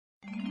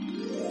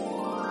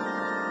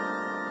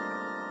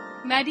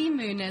Maddy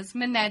Moonas'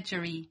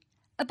 Menagerie,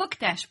 a book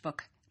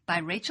book by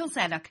Rachel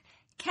Zadok,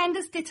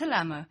 Candace de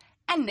Talamo,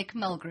 and Nick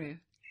Mulgrew.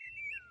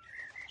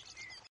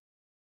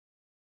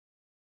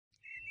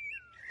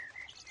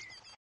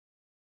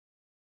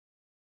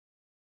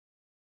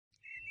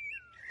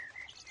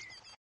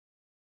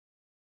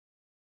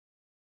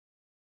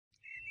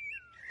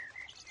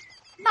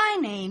 My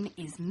name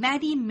is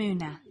Maddy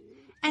Moonas,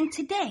 and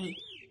today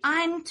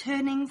I'm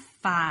turning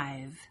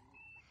 5.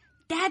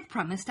 Dad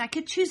promised I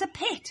could choose a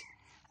pet,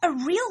 a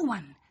real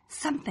one,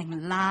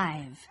 something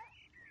live.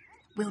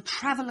 We'll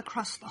travel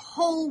across the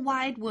whole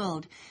wide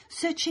world,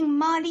 searching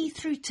Mali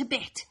through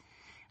Tibet,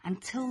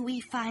 until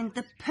we find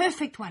the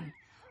perfect one.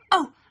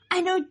 Oh, I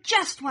know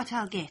just what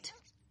I'll get.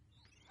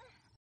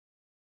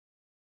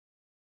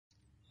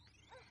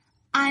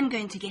 I'm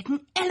going to get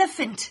an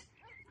elephant.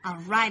 I'll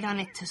ride on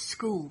it to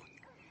school.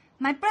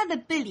 My brother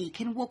Billy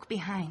can walk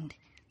behind.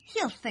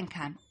 He'll think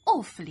I'm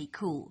awfully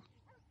cool.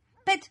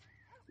 But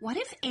what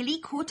if Ellie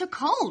caught a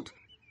cold?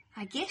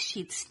 I guess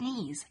she'd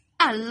sneeze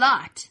a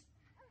lot.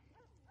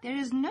 There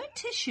is no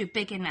tissue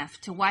big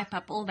enough to wipe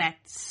up all that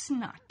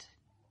snot.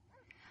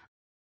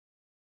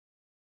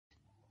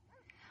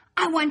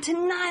 I want a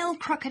Nile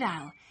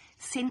crocodile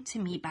sent to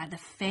me by the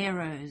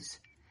pharaohs.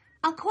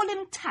 I'll call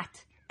him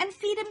Tut and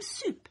feed him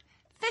soup,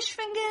 fish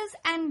fingers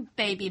and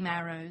baby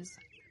marrows.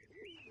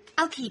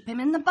 I'll keep him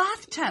in the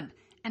bathtub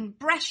and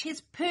brush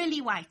his pearly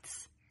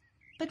whites.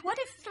 But what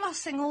if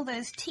flossing all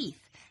those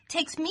teeth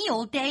takes me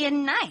all day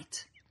and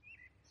night?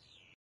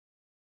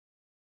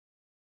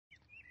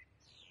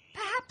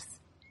 Perhaps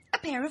a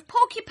pair of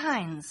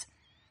porcupines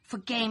for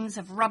games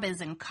of robbers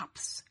and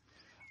cops.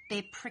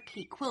 Their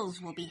prickly quills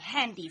will be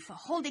handy for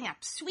holding up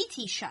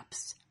sweetie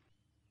shops.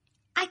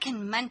 I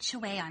can munch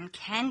away on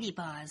candy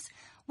bars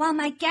while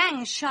my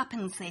gang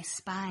sharpens their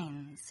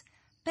spines.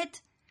 But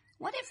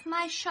what if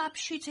my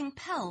sharp-shooting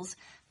pals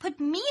put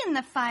me in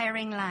the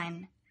firing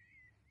line?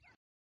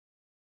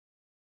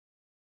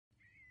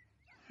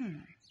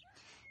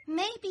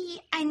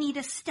 Maybe I need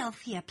a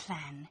stealthier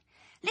plan.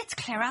 Let's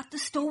clear out the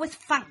store with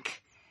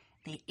funk.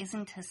 There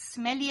isn't a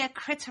smellier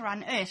critter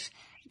on earth.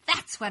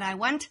 That's what I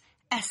want,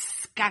 a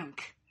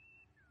skunk.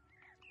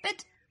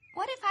 But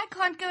what if I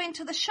can't go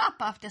into the shop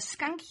after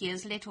Skunky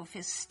has let off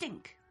his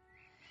stink?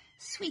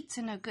 Sweets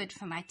are no good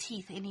for my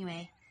teeth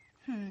anyway.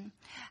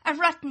 A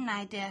rotten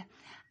idea.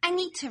 I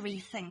need to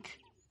rethink.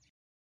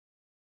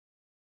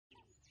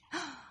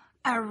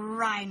 A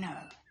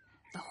rhino.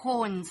 The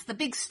horns, the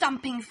big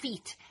stomping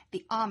feet,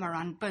 the armor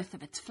on both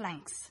of its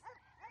flanks.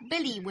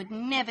 Billy would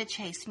never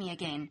chase me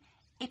again.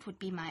 It would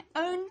be my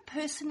own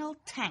personal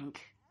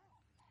tank.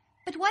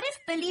 But what if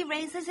Billy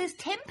raises his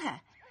temper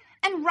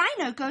and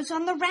Rhino goes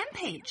on the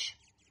rampage?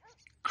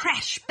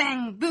 Crash,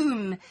 bang,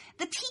 boom,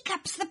 the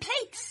teacups, the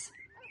plates.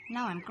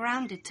 Now I'm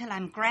grounded till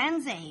I'm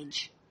Gran's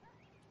age.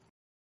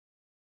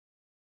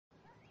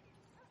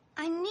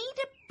 I need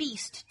a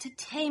beast to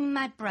tame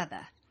my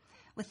brother,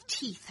 with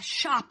teeth,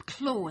 sharp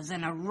claws,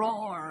 and a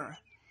roar.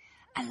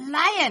 A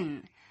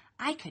lion!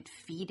 I could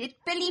feed it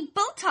Billy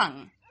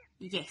Biltong.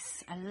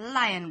 Yes, a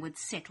lion would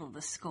settle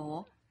the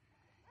score.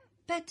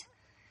 But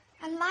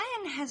a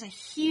lion has a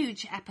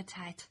huge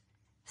appetite.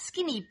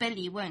 Skinny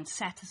Billy won't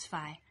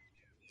satisfy.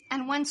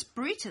 And once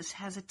Brutus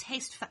has a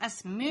taste for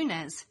us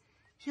Moonas,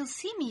 he'll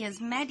see me as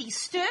Maddy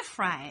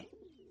stir-fry.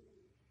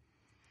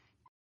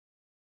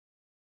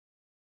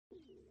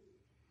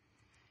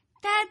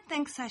 Dad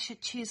thinks I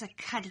should choose a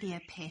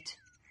cuddlier pet.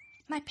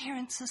 My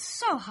parents are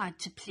so hard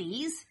to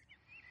please.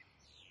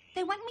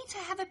 They want me to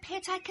have a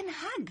pet I can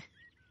hug.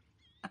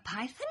 A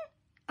python?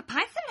 A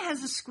python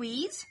has a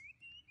squeeze.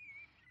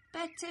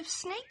 But if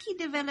Snakey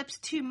develops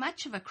too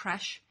much of a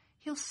crush,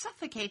 he'll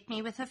suffocate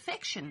me with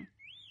affection.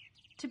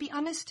 To be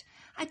honest,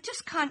 I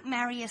just can't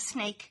marry a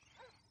snake,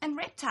 and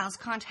reptiles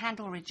can't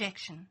handle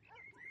rejection.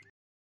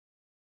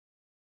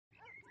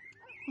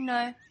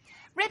 No,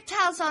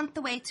 reptiles aren't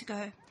the way to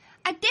go.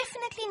 I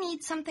definitely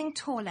need something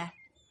taller.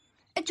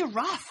 A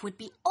giraffe would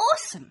be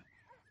awesome.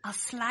 I'll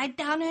slide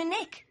down her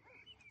neck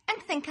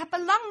and think up a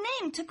long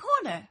name to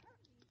call her.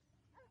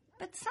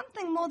 But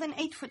something more than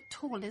 8 foot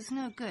tall is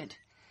no good.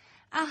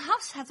 Our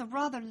house has a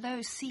rather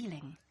low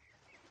ceiling.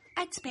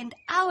 I'd spend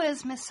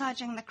hours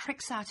massaging the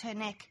cricks out her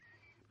neck.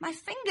 My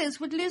fingers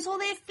would lose all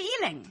their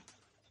feeling.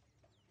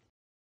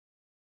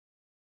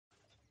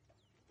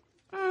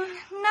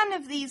 None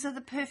of these are the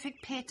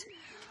perfect pet.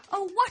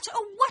 Oh,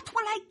 what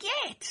will I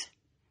get?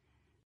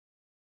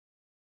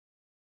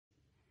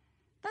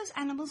 Those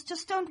animals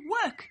just don't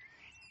work.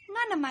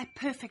 None are my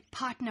perfect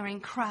partner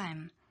in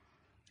crime.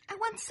 I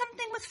want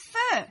something with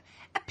fur,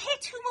 a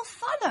pet who will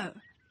follow.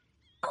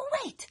 Oh,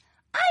 wait,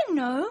 I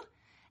know,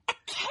 a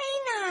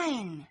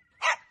canine.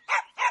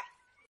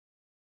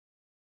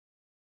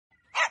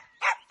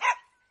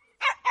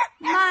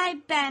 My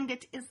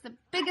bandit is the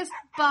biggest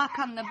bark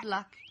on the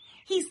block.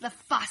 He's the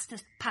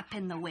fastest pup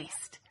in the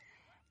West.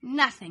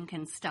 Nothing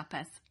can stop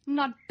us,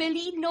 not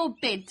Billy nor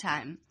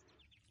bedtime.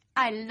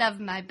 I love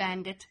my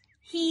bandit.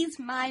 He's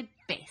my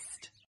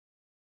best.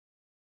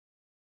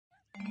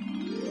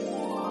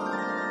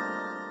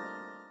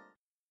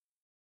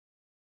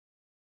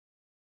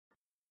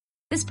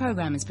 This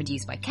program is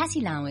produced by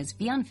Cassie Lowers,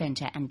 Vian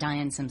Fincher and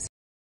Diane Simpson.